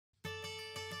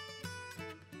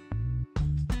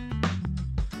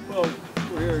Well,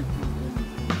 we're here in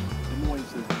Moines,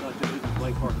 it's not just at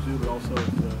Blank Park Zoo, but also it's,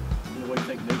 in a way,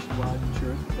 take nationwide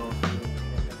insurance because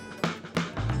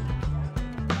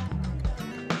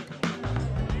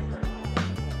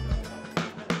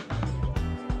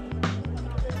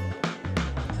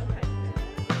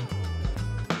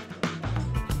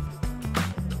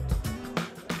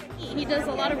he does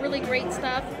a lot of really great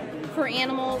stuff for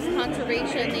animals,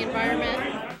 conservation, the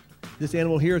environment. This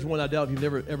animal here is one I doubt you've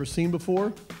never ever seen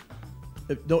before.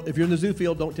 If you're in the zoo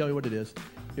field, don't tell me what it is.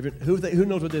 Who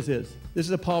knows what this is? This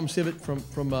is a palm civet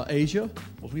from Asia.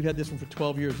 Well, we've had this one for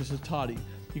 12 years. This is Toddy.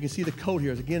 You can see the coat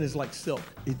here. Again, is like silk.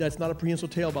 That's not a prehensile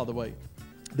tail, by the way.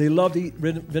 They love to eat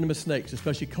venomous snakes,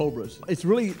 especially cobras. It's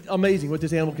really amazing what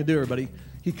this animal can do, everybody.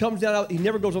 He comes down out, he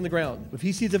never goes on the ground. If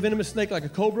he sees a venomous snake like a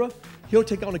cobra, he'll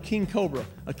take on a king cobra.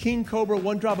 A king cobra,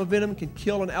 one drop of venom can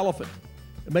kill an elephant.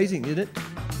 Amazing, isn't it?